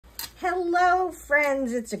Hello,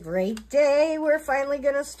 friends. It's a great day. We're finally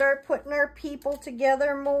going to start putting our people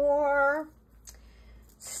together more,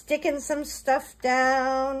 sticking some stuff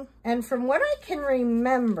down. And from what I can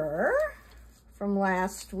remember from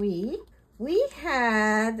last week,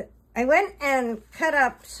 I went and cut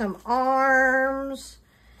up some arms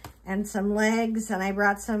and some legs, and I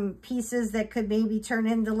brought some pieces that could maybe turn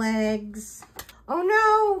into legs. Oh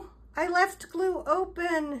no, I left glue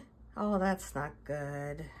open. Oh, that's not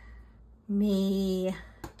good. Me.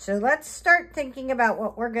 So let's start thinking about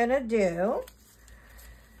what we're gonna do.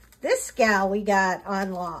 This gal we got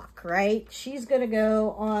on lock, right? She's gonna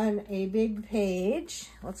go on a big page.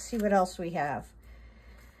 Let's see what else we have.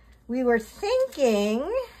 We were thinking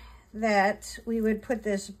that we would put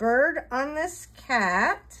this bird on this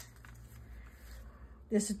cat.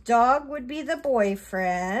 This dog would be the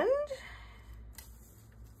boyfriend.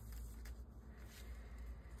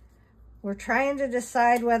 We're trying to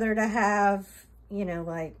decide whether to have, you know,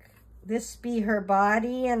 like this be her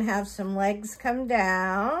body and have some legs come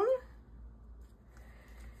down.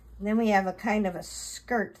 And then we have a kind of a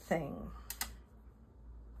skirt thing.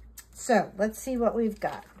 So let's see what we've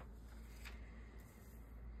got.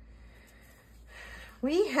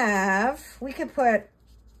 We could put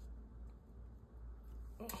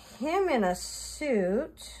him in a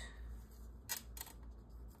suit.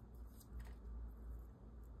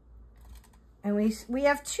 And we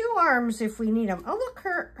have two arms if we need them. Oh, look,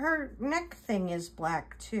 her neck thing is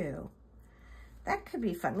black too. That could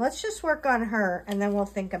be fun. Let's just work on her and then we'll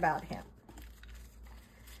think about him.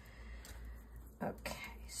 Okay,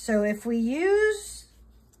 so if we use,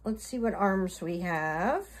 let's see what arms we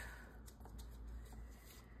have.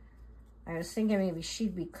 I was thinking maybe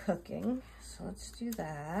she'd be cooking, so let's do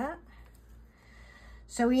that.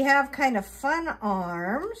 So we have kind of fun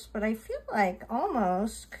arms, but I feel like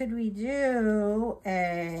almost could we do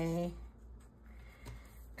a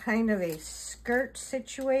kind of a skirt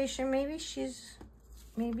situation? Maybe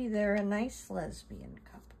they're a nice lesbian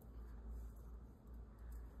couple.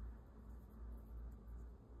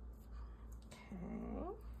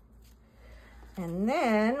 Okay. And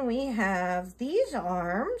then we have these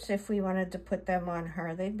arms. If we wanted to put them on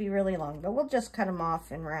her, they'd be really long, but we'll just cut them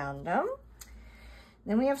off and round them.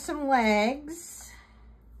 Then we have some legs.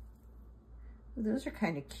 Those are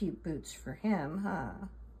kind of cute boots for him, huh?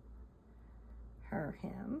 Her,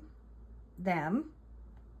 him, them.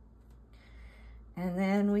 And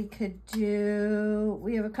then we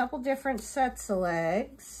have a couple different sets of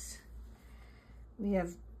legs. We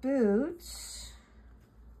have boots.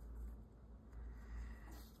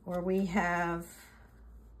 Or we have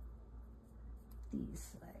these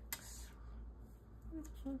legs.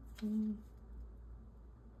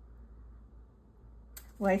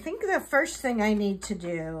 Well, I think the first thing I need to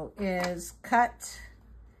do is cut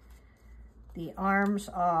the arms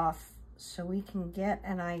off so we can get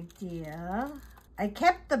an idea. I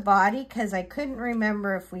kept the body because I couldn't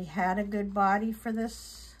remember if we had a good body for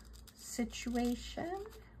this situation.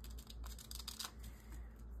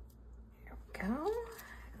 There we go.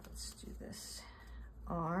 Let's do this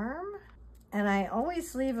arm. And I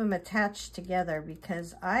always leave them attached together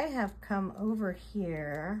because I have come over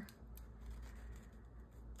here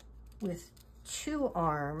with two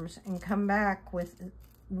arms and come back with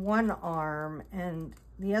one arm, and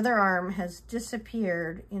the other arm has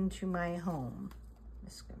disappeared into my home.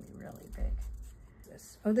 This is gonna be really big.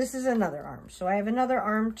 This is another arm. So I have another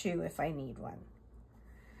arm too if I need one.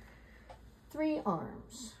 3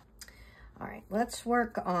 arms. All right, let's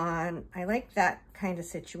work on, I like that kind of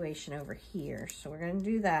situation over here. So we're gonna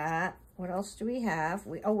do that. What else do we have?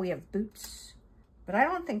 We have boots. But I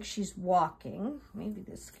don't think she's walking. Maybe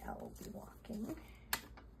this gal will be walking.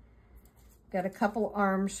 Got a couple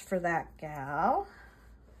arms for that gal.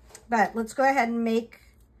 But let's go ahead and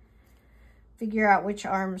figure out which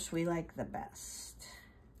arms we like the best.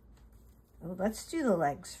 Oh, let's do the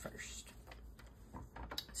legs first.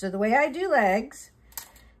 So the way I do legs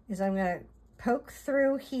is I'm gonna poke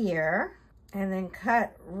through here and then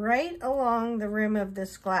cut right along the rim of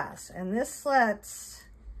this glass. And this lets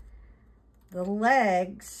the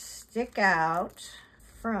legs stick out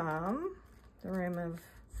from the rim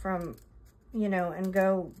and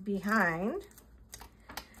go behind.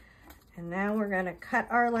 And now we're gonna cut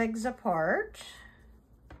our legs apart.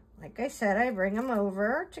 Like I said, I bring them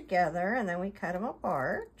over together and then we cut them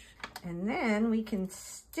apart. And then we can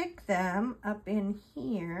stick them up in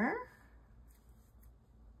here.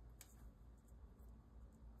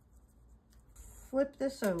 Flip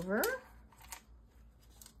this over.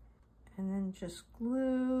 And then just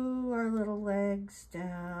glue our little legs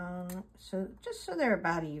down, just so they're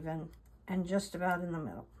about even and just about in the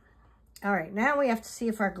middle. All right, now we have to see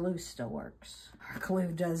if our glue still works. Our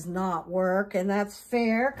glue does not work, and that's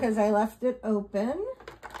fair because I left it open.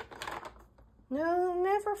 No,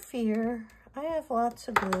 never fear. I have lots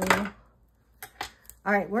of glue.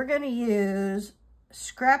 All right, we're going to use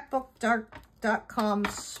scrapbook.com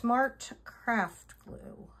Smart Craft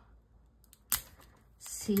Glue.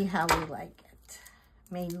 See how we like it.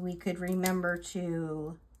 Maybe we could remember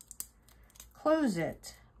to close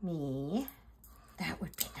it, me. That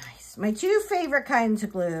would be nice. My two favorite kinds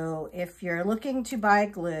of glue, if you're looking to buy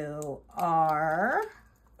glue, are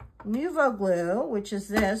Nuvo glue, which is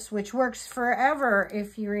this, which works forever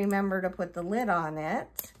if you remember to put the lid on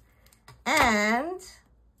it, and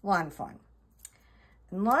Lawn Fawn.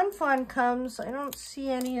 And Lawn Fawn comes, I don't see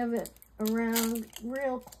any of it around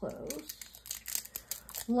real close.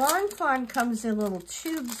 Lawn Fawn comes in little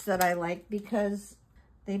tubes that I like because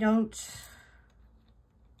they don't,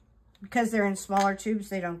 because they're in smaller tubes,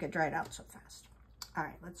 they don't get dried out so fast. All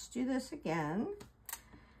right, let's do this again.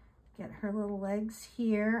 Get her little legs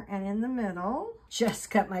here and in the middle. Just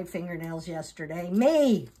cut my fingernails yesterday.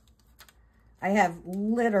 Me! I have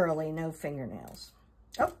literally no fingernails.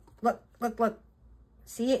 Oh, look, look, look.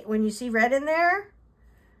 See it? When you see red in there,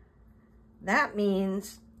 that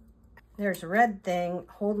means there's a red thing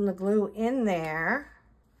holding the glue in there.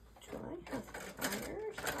 Do I have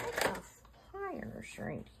pliers? I have pliers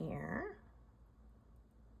right here.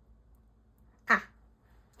 Ah,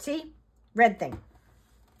 see? Red thing.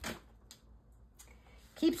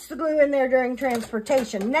 Keeps the glue in there during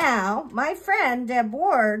transportation. Now, my friend Deb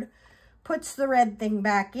Ward puts the red thing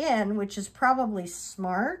back in, which is probably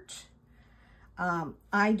smart.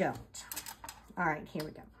 I don't. All right, here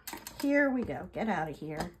we go. Here we go. Get out of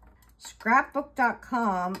here.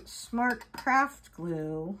 Scrapbook.com Smart Craft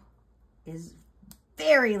Glue is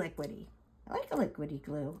very liquidy. I like a liquidy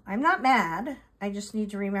glue. I'm not mad. I just need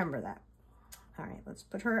to remember that. All right, let's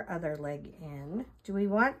put her other leg in. Do we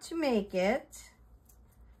want to make it?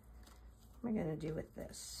 What am I going to do with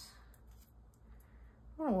this?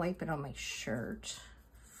 I want to wipe it on my shirt.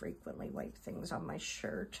 Frequently wipe things on my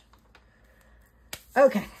shirt.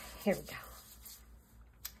 Okay, here we go.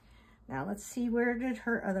 Now let's see, where did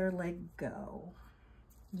her other leg go?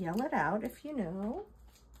 Yell it out if you know.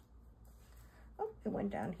 Oh, it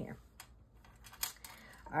went down here.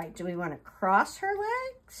 All right, do we want to cross her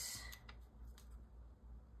legs?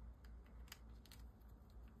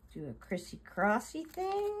 Do a crissy-crossy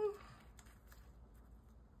thing?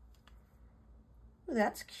 Ooh,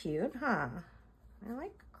 that's cute, huh? I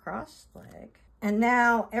like a cross leg. And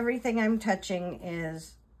now everything I'm touching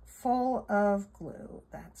is full of glue.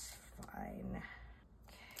 That's fine.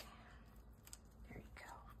 Okay. There you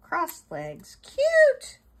go. Cross legs.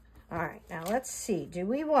 Cute! All right, now let's see. Do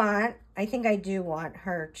we want, I think I do want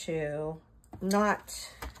her to not,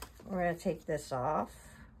 we're going to take this off.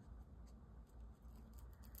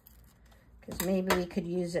 Because maybe we could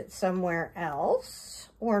use it somewhere else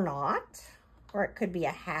or not. Or it could be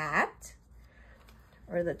a hat.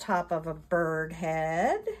 Or the top of a bird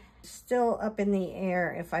head. Still up in the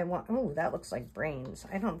air if I want. Oh, that looks like brains.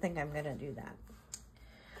 I don't think I'm going to do that.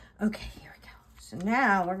 Okay, here we go. So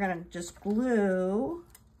now we're going to just glue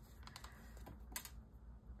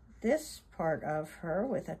this part of her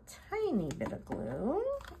with a tiny bit of glue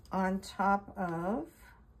on top of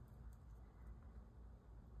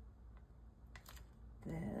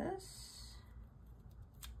this.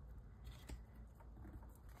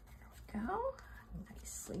 There we go.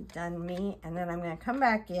 Nicely done, me. And then I'm going to come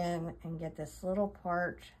back in and get this little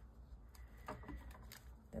part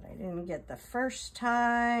that I didn't get the first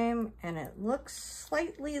time. And it looks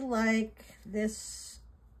slightly like this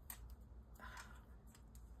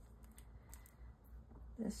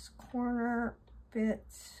corner bit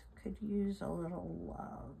could use a little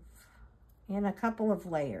love. And a couple of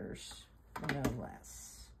layers, no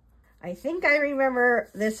less. I think I remember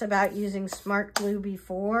this about using Smart Glue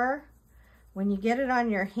before. When you get it on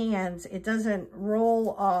your hands, it doesn't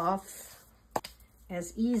roll off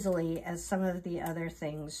as easily as some of the other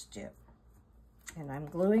things do. And I'm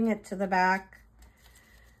gluing it to the back,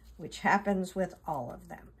 which happens with all of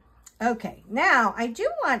them. Okay, now I do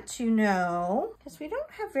want to know, because we don't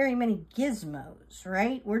have very many gizmos,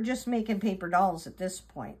 right? We're just making paper dolls at this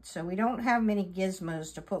point, so we don't have many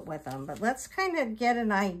gizmos to put with them. But let's kind of get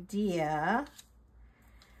an idea.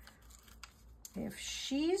 If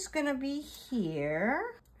she's going to be here,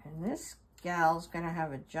 and this gal's going to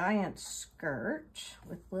have a giant skirt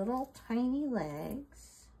with little tiny legs.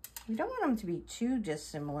 We don't want them to be too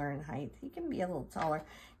dissimilar in height. He can be a little taller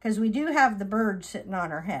because we do have the bird sitting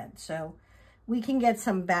on her head. So we can get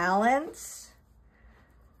some balance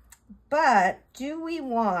But do we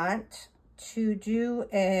want to do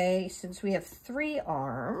since we have 3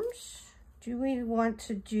 arms, do we want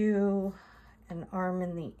to do an arm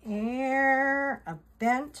in the air, a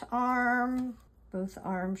bent arm, both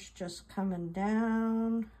arms just coming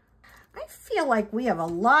down? I feel like we have a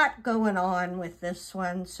lot going on with this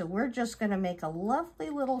one, so we're just going to make a lovely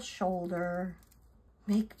little shoulder.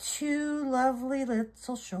 Make 2 lovely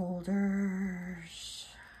little shoulders.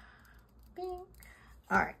 Bink.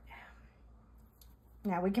 All right.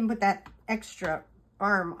 Now we can put that extra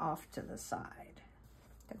arm off to the side.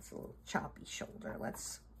 That's a little choppy shoulder.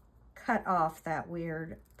 Let's cut off that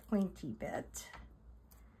weird pointy bit.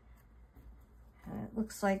 And it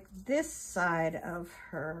looks like this side of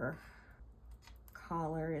her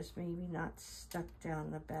collar is maybe not stuck down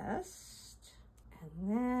the best. And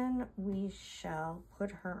then we shall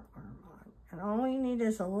put her arm on. And all we need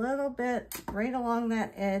is a little bit right along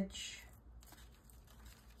that edge.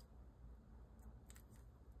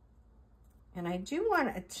 And I do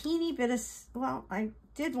want a teeny bit of, well, I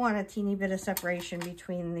did want a teeny bit of separation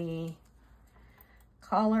between the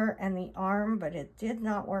collar and the arm, but it did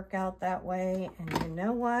not work out that way. And you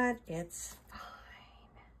know what? It's fine.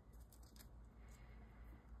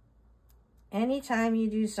 Anytime you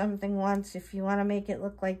do something once, if you want to make it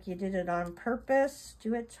look like you did it on purpose,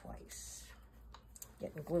 do it twice.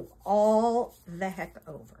 Getting glue all the heck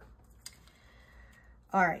over.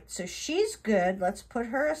 All right, so she's good. Let's put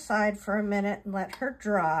her aside for a minute and let her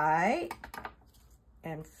dry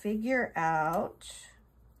and figure out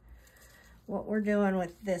what we're doing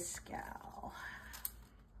with this gal.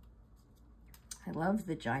 I love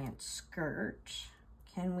the giant skirt.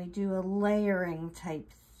 Can we do a layering type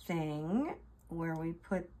thing where we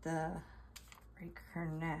put break her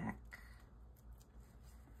neck?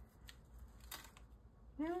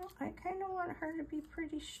 No, I kind of want her to be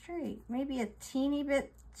pretty straight. Maybe a teeny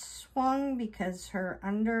bit swung because her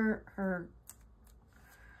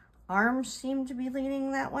arms seem to be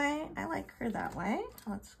leaning that way. I like her that way.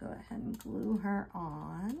 Let's go ahead and glue her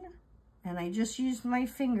on. And I just used my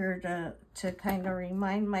finger to kind of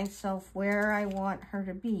remind myself where I want her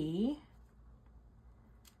to be.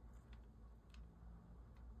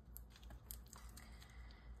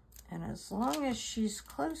 And as long as she's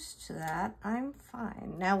close to that, I'm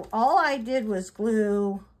fine. Now, all I did was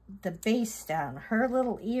glue the base down. Her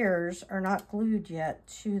little ears are not glued yet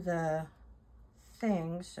to the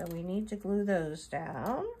thing, so we need to glue those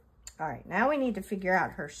down. All right, now we need to figure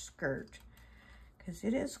out her skirt because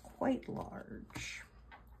it is quite large.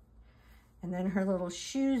 And then her little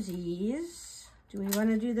shoesies. Do we want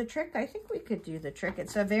to do the trick? I think we could do the trick.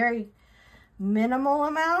 It's a very minimal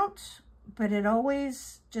amount, but it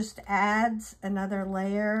always just adds another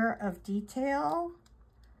layer of detail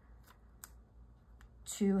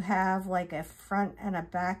to have like a front and a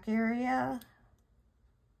back area.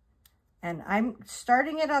 And I'm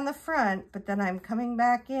starting it on the front, but then I'm coming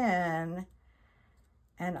back in,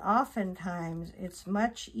 and oftentimes it's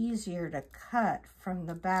much easier to cut from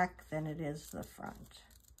the back than it is the front.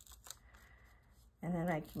 And then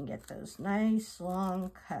I can get those nice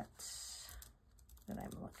long cuts that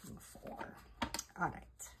I'm looking for. All right.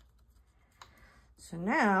 So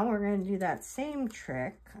now we're going to do that same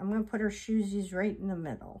trick. I'm going to put her shoesies right in the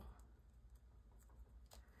middle.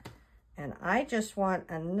 And I just want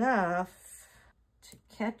enough to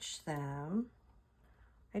catch them.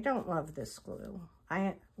 I don't love this glue.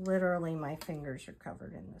 Literally, my fingers are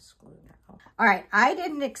covered in this glue now. All right, I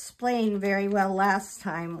didn't explain very well last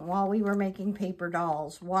time while we were making paper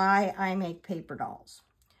dolls why I make paper dolls.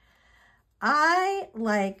 I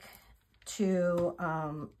like to,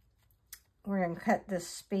 we're gonna cut this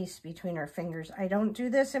space between our fingers. I don't do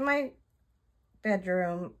this in my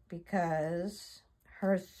bedroom because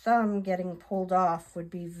her thumb getting pulled off would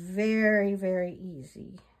be very, very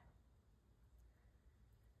easy.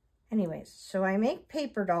 Anyways, so I make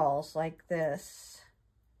paper dolls like this,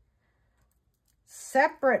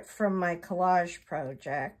 separate from my collage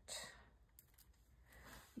project,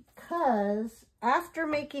 because after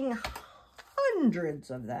making hundreds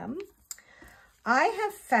of them, I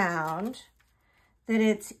have found that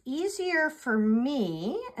it's easier for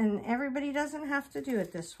me, and everybody doesn't have to do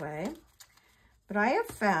it this way, but I have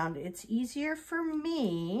found it's easier for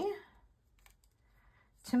me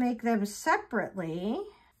to make them separately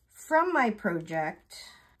from my project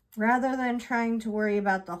rather than trying to worry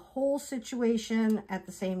about the whole situation at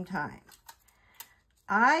the same time.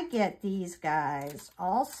 I get these guys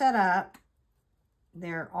all set up.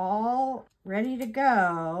 They're all ready to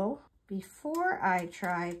go before I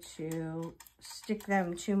try to stick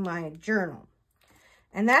them to my journal.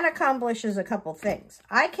 And that accomplishes a couple things.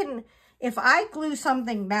 if I glue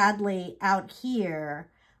something badly out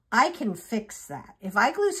here, I can fix that. If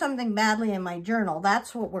I glue something badly in my journal,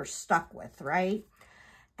 that's what we're stuck with, right?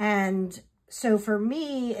 And so for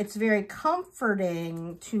me, it's very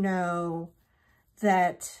comforting to know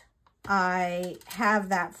that I have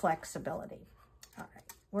that flexibility. All right,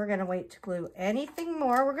 we're going to wait to glue anything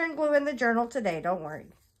more. We're going to glue in the journal today, don't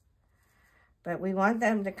worry. But we want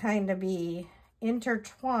them to kind of be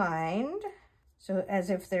intertwined, so as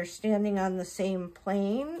if they're standing on the same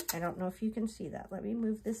plane. I don't know if you can see that. Let me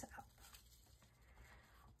move this up.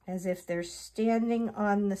 As if they're standing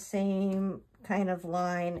on the same kind of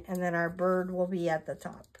line, and then our bird will be at the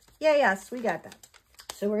top. Yeah, yes, we got that.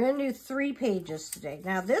 So we're going to do 3 pages today.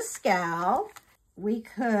 Now this gal, we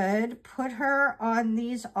could put her on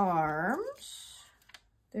these arms.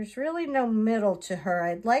 There's really no middle to her.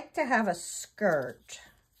 I'd like to have a skirt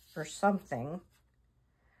or something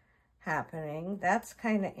happening. That's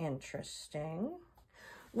kind of interesting.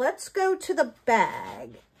 Let's go to the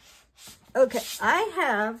bag. Okay, I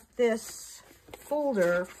have this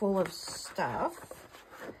folder full of stuff.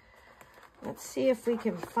 Let's see if we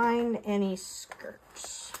can find any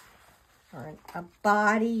skirts or a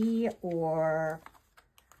body or,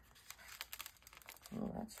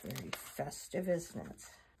 oh, that's very festive, isn't it?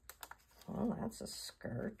 Oh, that's a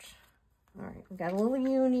skirt. All right, we got a little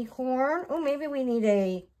unicorn. Oh, maybe we need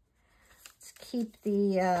a, let's keep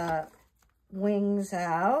the wings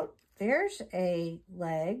out. There's a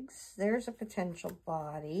legs. There's a potential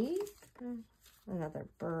body. Another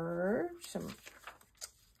bird. Some,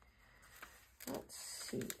 let's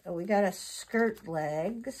see. Oh, we got a skirt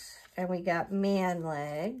legs, and we got man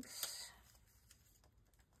legs.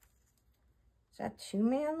 Is that 2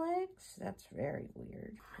 man legs? That's very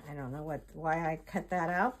weird. I don't know why I cut that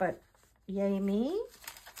out, but yay me,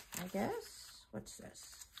 I guess. What's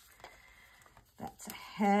this? That's a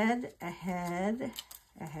head, a head,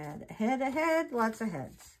 a head, a head, a head, lots of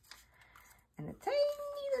heads. And a tiny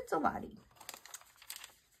little body.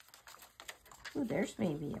 Ooh, there's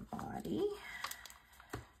maybe a body.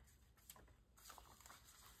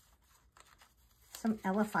 Some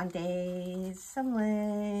elephantes, some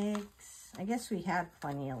legs. I guess we had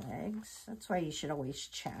plenty of legs. That's why you should always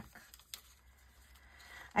check.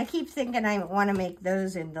 I keep thinking I want to make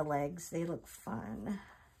those into legs. They look fun.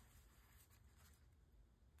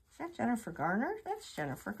 Is that Jennifer Garner? That's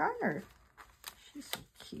Jennifer Garner. She's so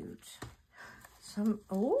cute. Some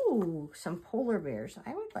polar bears.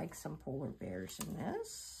 I would like some polar bears in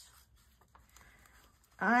this.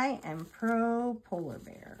 I am pro polar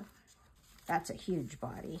bear. That's a huge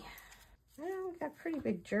body. Well, we got a pretty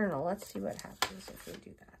big journal. Let's see what happens if we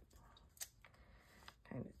do that.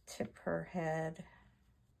 Kind of tip her head.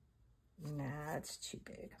 Nah, it's too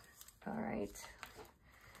big. All right.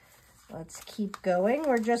 Let's keep going.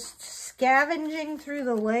 We're just scavenging through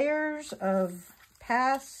the layers of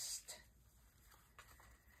past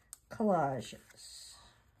collages.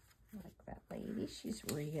 Like that lady. She's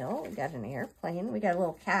real. We got an airplane. We got a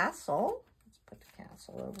little castle. Let's put the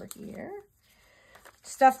castle over here.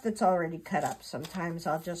 Stuff that's already cut up. Sometimes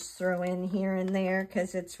I'll just throw in here and there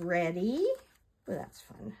because it's ready. Oh, that's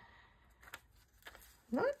fun.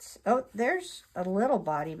 Oh, there's a little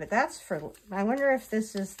body, but that's for, I wonder if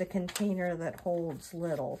this is the container that holds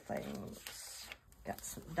little things. Got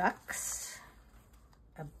some ducks.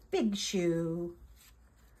 A big shoe.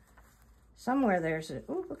 Somewhere there's a,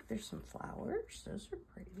 oh, look, there's some flowers. Those are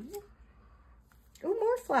pretty. Oh,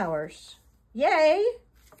 more flowers. Yay!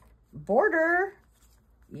 Border.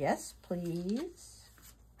 Yes, please.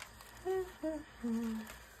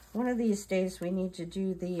 One of these days we need to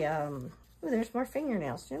do the, oh, there's more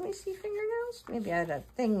fingernails. Didn't we see fingernails? Maybe I had a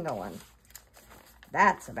thing going.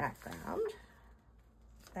 That's a background.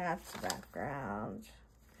 That's a background.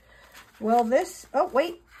 Well, this, oh,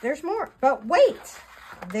 wait, there's more. But wait,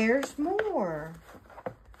 there's more.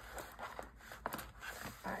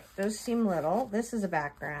 All right, those seem little. This is a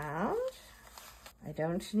background. I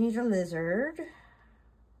don't need a lizard.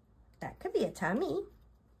 That could be a tummy.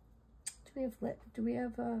 Do we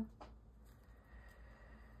have a...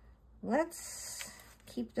 Let's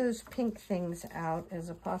keep those pink things out as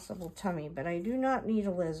a possible tummy, but I do not need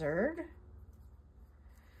a lizard.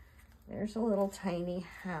 There's a little tiny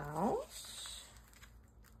house.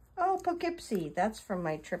 Oh, Poughkeepsie. That's from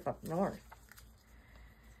my trip up north.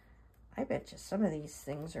 I bet you some of these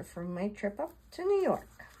things are from my trip up to New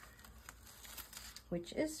York,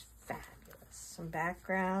 which is fabulous. Some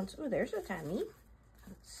backgrounds. Oh, there's a tummy.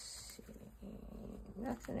 Let's see.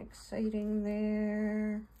 Nothing exciting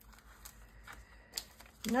there.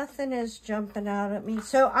 Nothing is jumping out at me.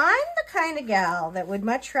 So I'm the kind of gal that would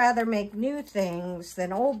much rather make new things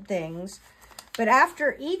than old things. But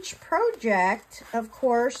after each project, of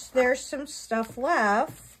course, there's some stuff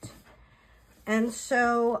left. And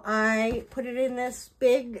so I put it in this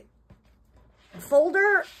big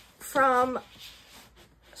folder from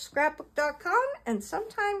scrapbook.com, and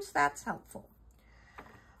sometimes that's helpful.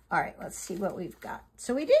 All right, let's see what we've got.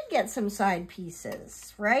 So we did get some side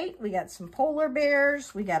pieces, right? We got some polar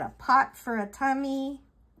bears. We got a pot for a tummy.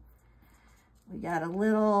 We got a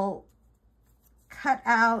little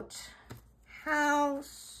cutout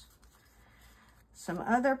house. Some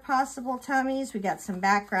other possible tummies. We got some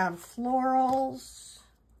background florals.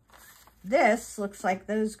 This looks like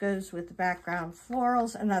those goes with the background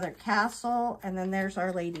florals. Another castle, and then there's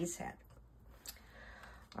Our Lady's head.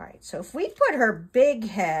 All right, so if we put her big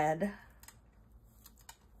head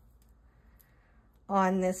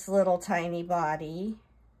on this little tiny body,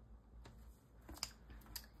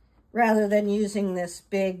 rather than using this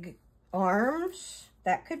big arms,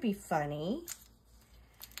 that could be funny.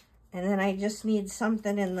 And then I just need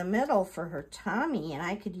something in the middle for her tummy, and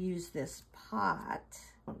I could use this pot.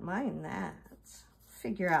 Don't mind that.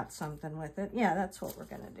 Figure out something with it. Yeah, that's what we're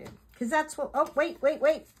gonna do. Because that's what, oh, wait.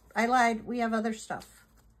 I lied, we have other stuff.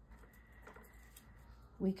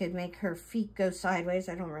 We could make her feet go sideways.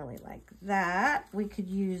 I don't really like that. We could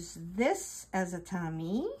use this as a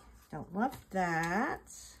tummy. Don't love that.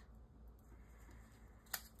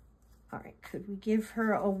 All right, could we give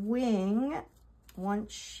her a wing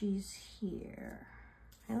once she's here?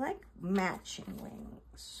 I like matching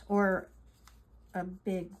wings or a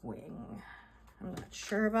big wing. I'm not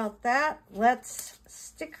sure about that. Let's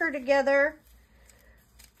stick her together.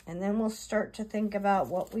 And then we'll start to think about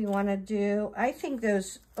what we want to do. I think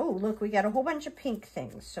those, oh, look, we got a whole bunch of pink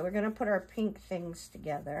things. So we're going to put our pink things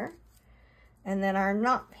together. And then our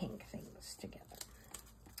not pink things together.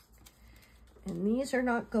 And these are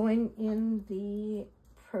not going in the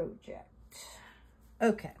project.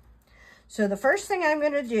 Okay. So the first thing I'm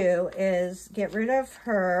going to do is get rid of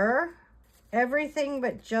her, everything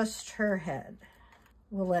but just her head.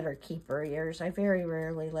 We'll let her keep her ears. I very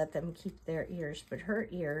rarely let them keep their ears, but her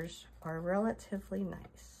ears are relatively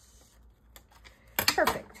nice.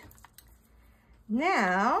 Perfect.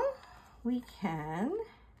 Now we can,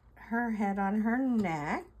 her head on her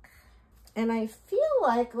neck. And I feel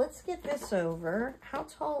like, let's get this over. How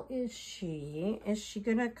tall is she? Is she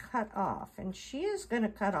gonna cut off? And she is gonna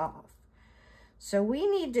cut off. So we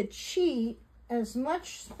need to cheat as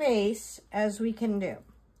much space as we can do.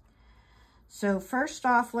 So first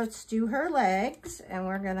off, let's do her legs, and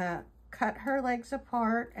we're gonna cut her legs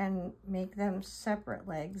apart and make them separate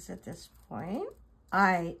legs at this point.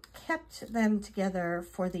 I kept them together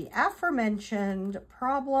for the aforementioned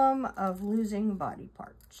problem of losing body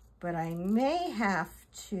parts, but I may have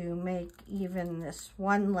to make even this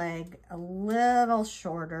one leg a little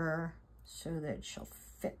shorter so that she'll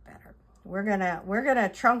fit better. We're gonna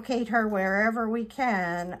truncate her wherever we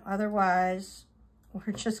can, otherwise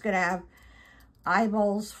we're just gonna have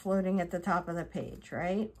eyeballs floating at the top of the page,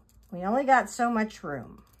 right? We only got so much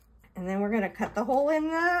room. And then we're gonna cut the hole in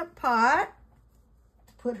the pot,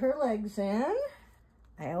 put her legs in.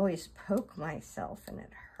 I always poke myself and it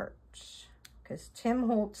hurts because Tim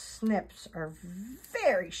Holtz snips are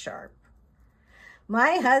very sharp.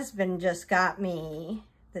 My husband just got me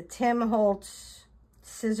the Tim Holtz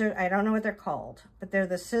scissors. I don't know what they're called, but they're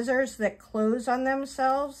the scissors that close on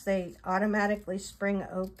themselves. They automatically spring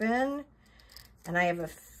open. And I have a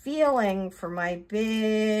feeling for my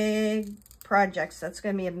big projects, that's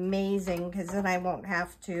going to be amazing, because then I won't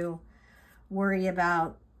have to worry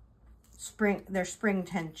about their spring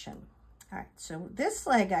tension. All right, so this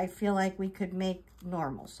leg, I feel like we could make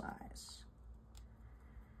normal size.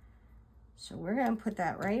 So we're going to put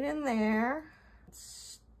that right in there.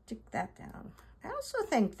 Stick that down. I also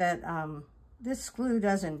think that this glue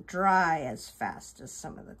doesn't dry as fast as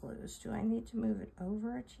some of the glues. Do I need to move it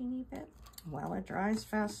over a teeny bit? Well, it dries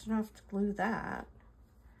fast enough to glue that.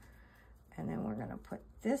 And then we're gonna put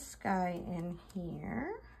this guy in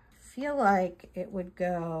here. Feel like it would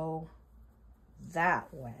go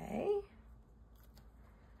that way.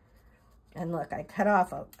 And look, I cut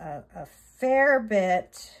off a fair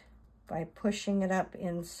bit by pushing it up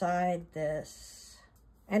inside this.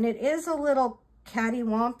 And it is a little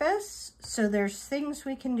cattywampus, so there's things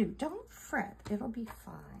we can do. Don't fret, it'll be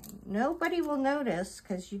fine. Nobody will notice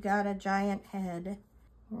because you got a giant head.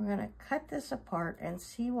 We're gonna cut this apart and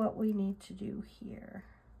see what we need to do here.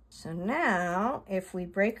 So now, if we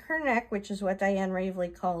break her neck, which is what Diane Ravely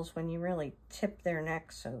calls when you really tip their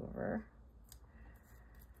necks over,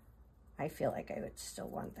 I feel like I would still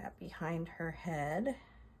want that behind her head.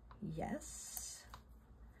 Yes.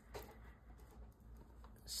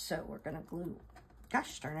 So we're gonna glue,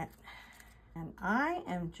 gosh darn it. And I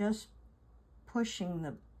am just pushing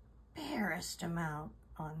the barest amount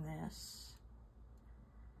on this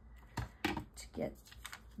to get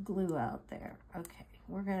glue out there. Okay,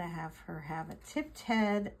 we're gonna have her have a tipped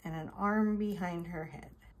head and an arm behind her head.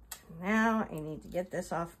 Now I need to get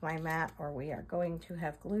this off my mat or we are going to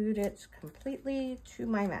have glued it completely to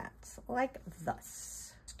my mat, like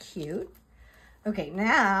thus. It's cute. Okay,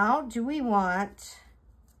 now do we want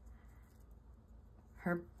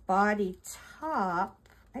her body top?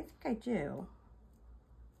 I think I do.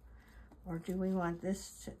 Or do we want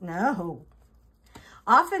this to, no.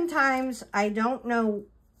 Oftentimes I don't know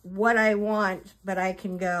what I want, but I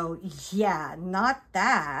can go, yeah, not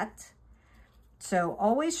that. So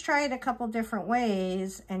always try it a couple different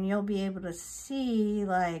ways and you'll be able to see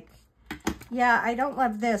like, yeah, I don't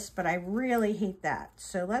love this, but I really hate that.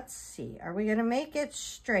 So let's see, are we gonna make it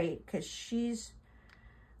straight? Because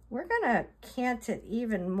we're gonna cant it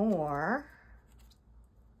even more.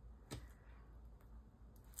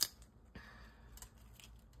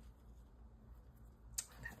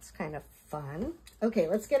 That's kind of fun. Okay,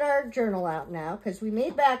 let's get our journal out now because we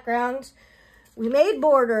made backgrounds. We made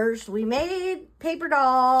borders, we made paper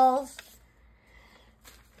dolls.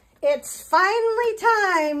 It's finally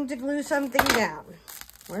time to glue something down.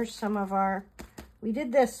 Where's some of our, we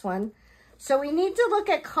did this one. So we need to look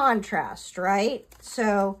at contrast, right?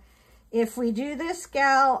 So if we do this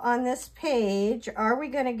gal on this page, are we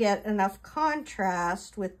gonna get enough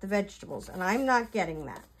contrast with the vegetables? And I'm not getting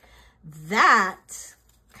that. That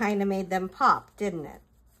kind of made them pop, didn't it?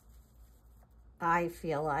 I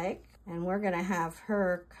feel like. And we're gonna have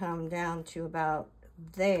her come down to about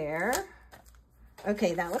there.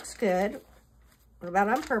 Okay, that looks good. What about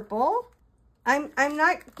on purple? I'm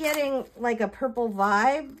not getting like a purple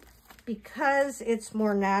vibe because it's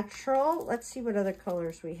more natural. Let's see what other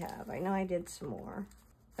colors we have. I know I did some more.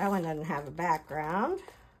 That one doesn't have a background.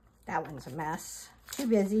 That one's a mess. Too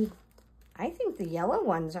busy. I think the yellow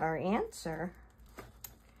one's our answer.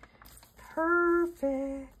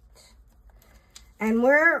 Perfect. And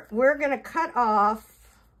we're gonna cut off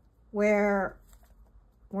where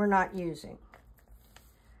we're not using.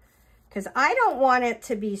 Because I don't want it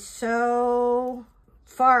to be so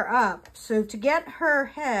far up. So to get her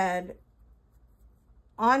head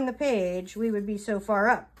on the page, we would be so far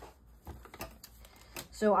up.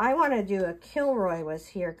 So I want to do a Kilroy was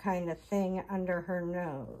here kind of thing under her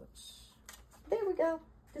nose. There we go.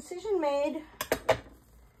 Decision made.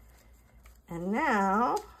 And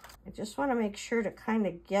now I just want to make sure to kind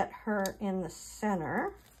of get her in the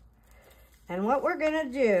center. And what we're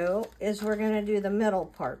going to do is we're going to do the middle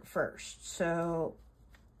part first. So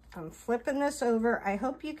I'm flipping this over. I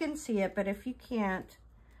hope you can see it, but if you can't,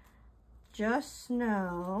 just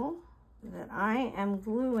know that I am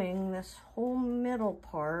gluing this whole middle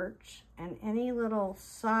part and any little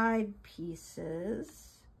side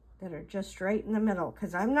pieces that are just right in the middle,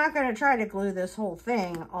 because I'm not going to try to glue this whole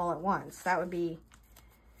thing all at once. That would be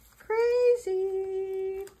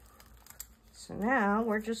crazy. So now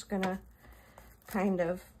we're just going to kind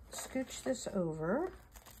of scooch this over,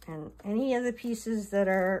 and any of the pieces that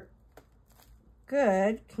are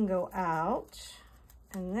good can go out.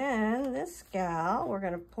 And then this gal, we're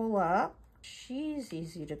going to pull up. She's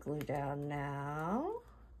easy to glue down now.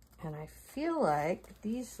 And I feel like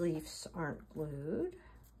these leaves aren't glued.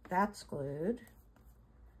 That's glued.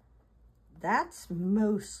 That's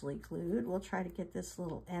mostly glued. We'll try to get this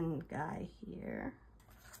little end guy here.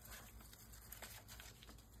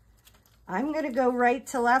 I'm going to go right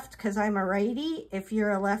to left because I'm a righty. If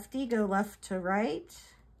you're a lefty, go left to right.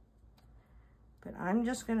 But I'm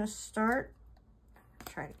just going to start.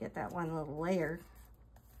 Try to get that one little layer.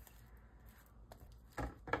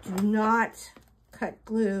 Do not cut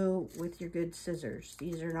glue with your good scissors.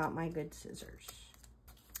 These are not my good scissors.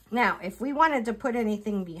 Now, if we wanted to put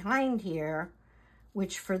anything behind here,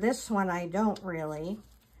 which for this one I don't really,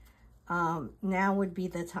 now would be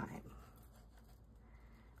the time.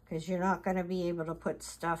 Because you're not going to be able to put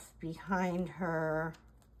stuff behind her.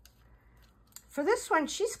 For this one,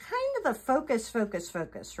 she's kind of the focus,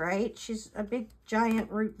 right? She's a big,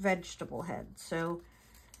 giant root vegetable head. So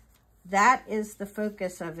that is the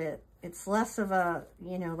focus of it. It's less of a,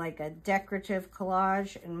 you know, like a decorative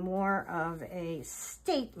collage and more of a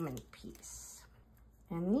statement piece.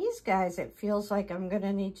 And these guys, it feels like I'm going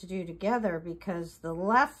to need to do together because the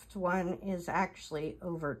left one is actually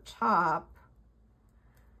over top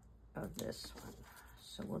of this one.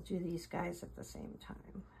 So we'll do these guys at the same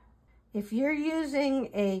time. If you're using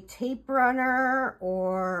a tape runner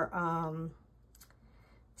or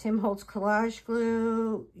Tim Holtz collage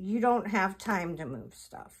glue, you don't have time to move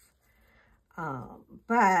stuff.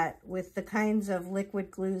 But with the kinds of liquid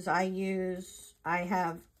glues I use, I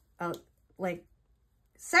have like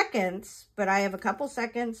seconds, but I have a couple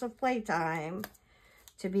seconds of playtime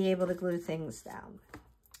to be able to glue things down.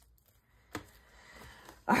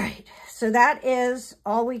 All right, so that is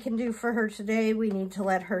all we can do for her today. We need to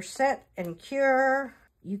let her set and cure.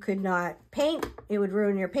 You could not paint. It would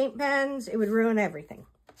ruin your paint pens. It would ruin everything.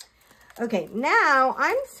 Okay, now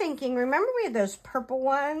I'm thinking, remember we had those purple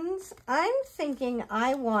ones? I'm thinking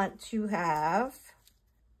I want to have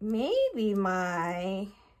maybe my,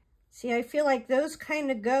 see, I feel like those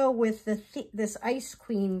kind of go with this Ice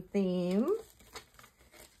Queen theme.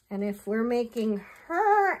 And if we're making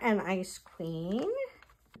her an Ice Queen,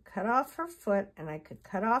 cut off her foot, and I could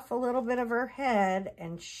cut off a little bit of her head,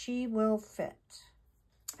 and she will fit.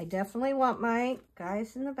 I definitely want my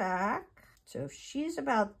guys in the back. So if she's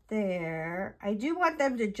about there, I do want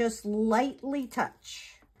them to just lightly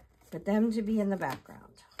touch, but them to be in the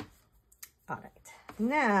background. All right,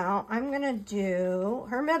 now I'm gonna do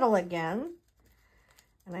her middle again,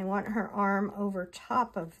 and I want her arm over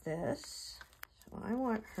top of this. So I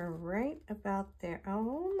want her right about there.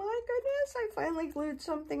 Oh my goodness, I finally glued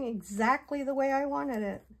something exactly the way I wanted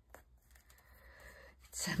it.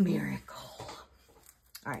 It's a miracle.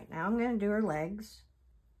 All right, now I'm gonna do her legs.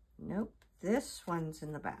 Nope. This one's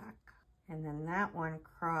in the back, and then that one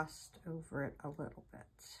crossed over it a little bit.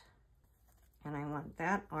 And I want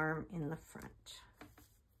that arm in the front.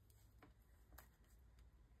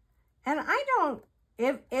 And I don't,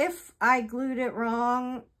 if I glued it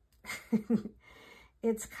wrong,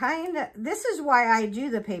 it's kind of, this is why I do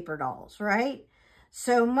the paper dolls, right?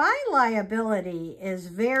 So my liability is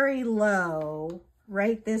very low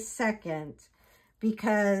right this second,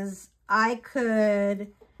 because I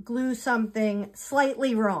could glue something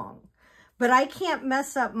slightly wrong, but I can't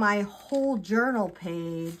mess up my whole journal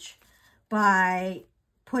page by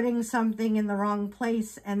putting something in the wrong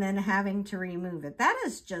place and then having to remove it. That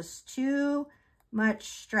is just too much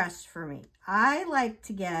stress for me. I like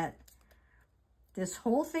to get this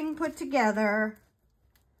whole thing put together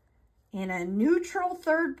in a neutral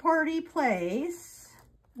third-party place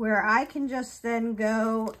where I can just then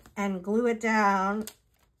go and glue it down.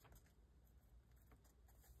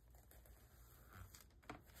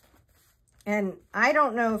 And I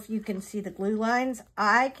don't know if you can see the glue lines.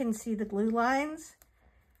 I can see the glue lines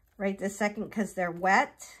right this second because they're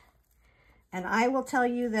wet. And I will tell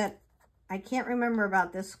you that I can't remember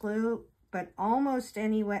about this glue, but almost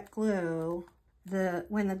any wet glue,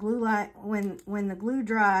 when the glue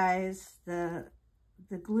dries, the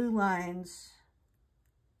glue lines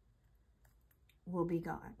will be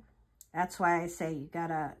gone. That's why I say you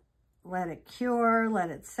gotta let it cure, let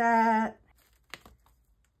it set.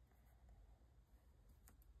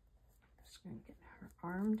 Just gonna get her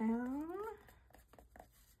arm down.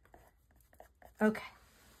 Okay,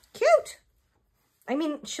 cute. I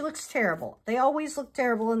mean, she looks terrible. They always look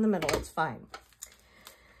terrible in the middle. It's fine.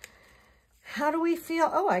 How do we feel?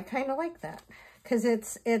 Oh, I kind of like that because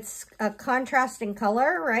it's a contrasting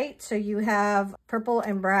color, right? So you have purple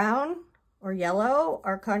and brown or yellow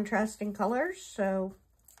are contrasting colors. So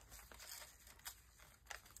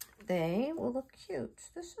they will look cute.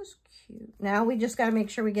 This is cute. Now we just got to make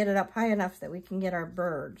sure we get it up high enough that we can get our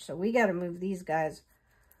bird. So we got to move these guys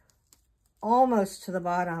almost to the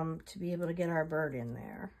bottom to be able to get our bird in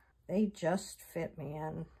there. They just fit,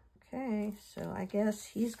 man. Okay, so I guess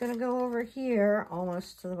he's gonna go over here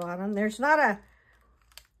almost to the bottom. There's not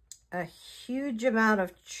a huge amount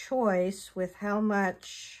of choice with how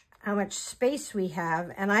much space we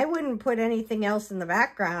have, and I wouldn't put anything else in the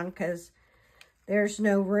background because there's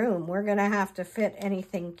no room. We're gonna have to fit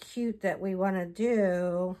anything cute that we want to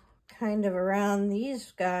do kind of around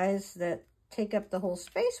these guys that take up the whole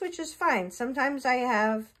space, which is fine. Sometimes I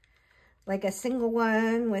have like a single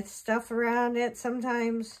one with stuff around it.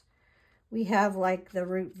 Sometimes we have like the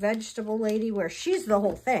root vegetable lady where she's the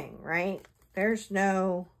whole thing, right? There's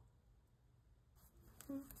no...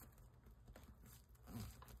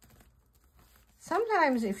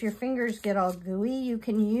 Sometimes if your fingers get all gooey, you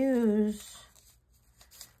can use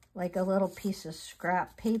like a little piece of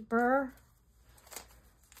scrap paper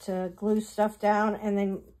to glue stuff down, and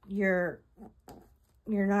then you're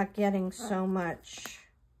not getting so much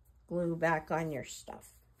glue back on your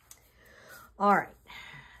stuff. All right,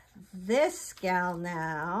 this gal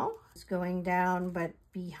now is going down, but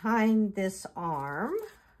behind this arm.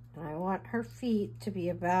 And I want her feet to be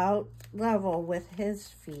about level with his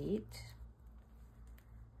feet.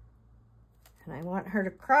 And I want her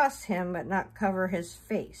to cross him, but not cover his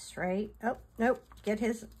face, right? Oh, nope. Get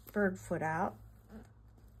his bird foot out.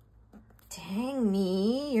 Dang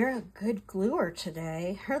me, you're a good gluer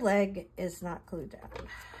today. Her leg is not glued down.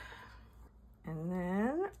 And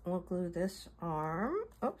then we'll glue this arm.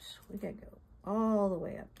 Oops, we gotta go all the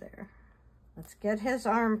way up there. Let's get his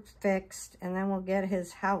arm fixed, and then we'll get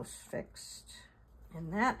his house fixed.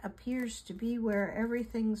 And that appears to be where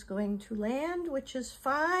everything's going to land, which is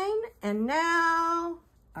fine. And now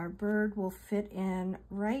our bird will fit in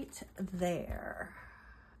right there.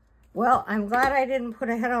 Well, I'm glad I didn't put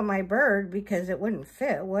a head on my bird because it wouldn't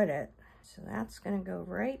fit, would it? So that's gonna go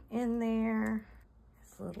right in there.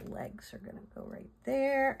 His little legs are gonna go right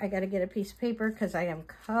there. I gotta get a piece of paper because I am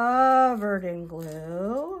covered in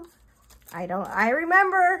glue. I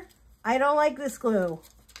remember, I don't like this glue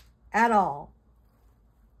at all.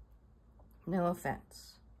 No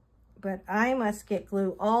offense. But I must get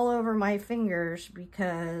glue all over my fingers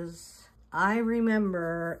because I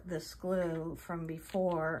remember this glue from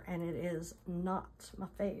before and it is not my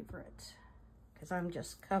favorite because I'm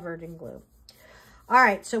just covered in glue. All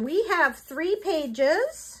right, so we have 3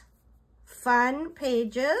 pages, fun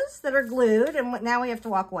pages that are glued, and now we have to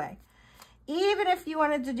walk away. Even if you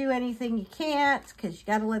wanted to do anything, you can't because you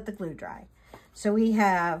got to let the glue dry. So we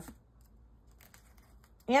have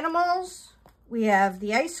animals, we have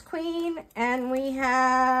the Ice Queen, and we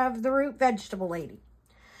have the Root Vegetable Lady.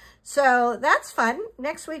 So that's fun.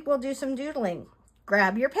 Next week we'll do some doodling.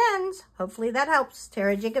 Grab your pens. Hopefully that helps.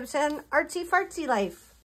 Tara Jacobson, Artsy Fartsy Life.